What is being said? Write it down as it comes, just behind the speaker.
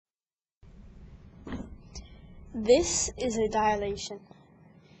This is a dilation.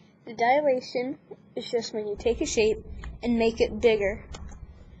 The dilation is just when you take a shape and make it bigger,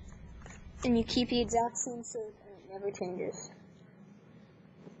 and you keep the exact same shape and it never changes.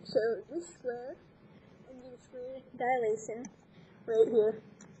 So this square and the square dilation right here,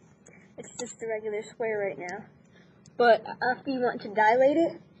 it's just a regular square right now. But after you want to dilate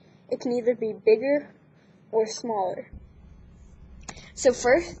it, it can either be bigger or smaller. So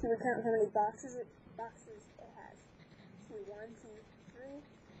first, you will count how many boxes it has. So 1, 2, 3,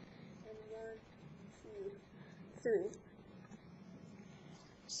 and 1, 2, 3.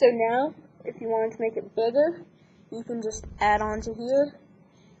 So now, if you want to make it bigger, you can just add on to here,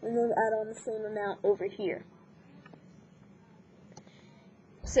 and then add on the same amount over here.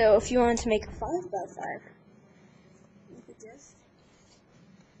 So if you wanted to make a 5 by 5, you could just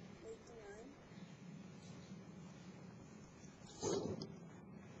make the line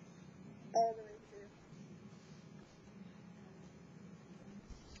all the way through.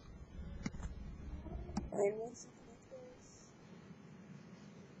 And once you finish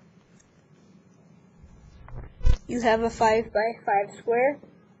this, you have a 5 by 5 square.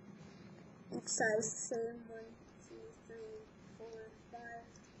 Each side is the same. 1, 2, 3, 4, 5.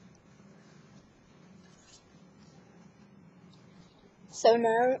 So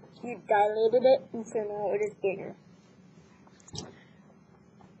now you dilated it, and so now it is bigger.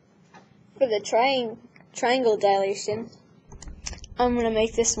 For the triangle dilation, I'm going to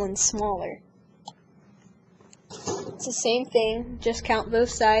make this one smaller. It's the same thing, just count both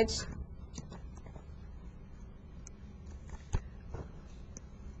sides.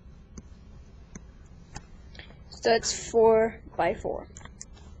 So it's 4 by 4.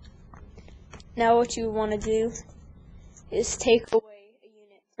 Now what you want to do is take away a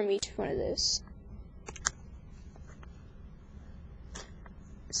unit from each one of those.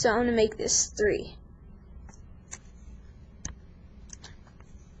 So I'm going to make this 3.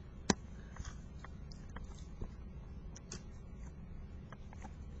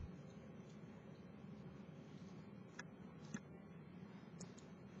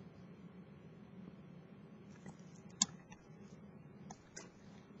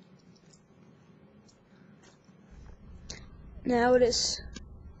 Now it is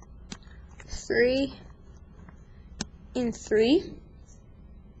 3 and 3,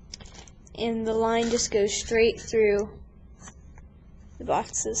 and the line just goes straight through the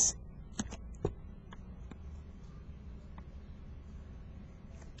boxes.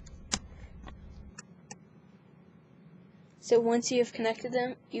 So once you have connected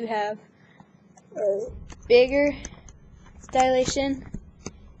them, you have a bigger dilation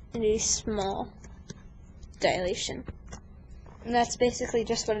and a small dilation. And that's basically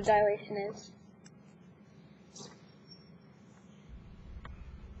just what a dilation is.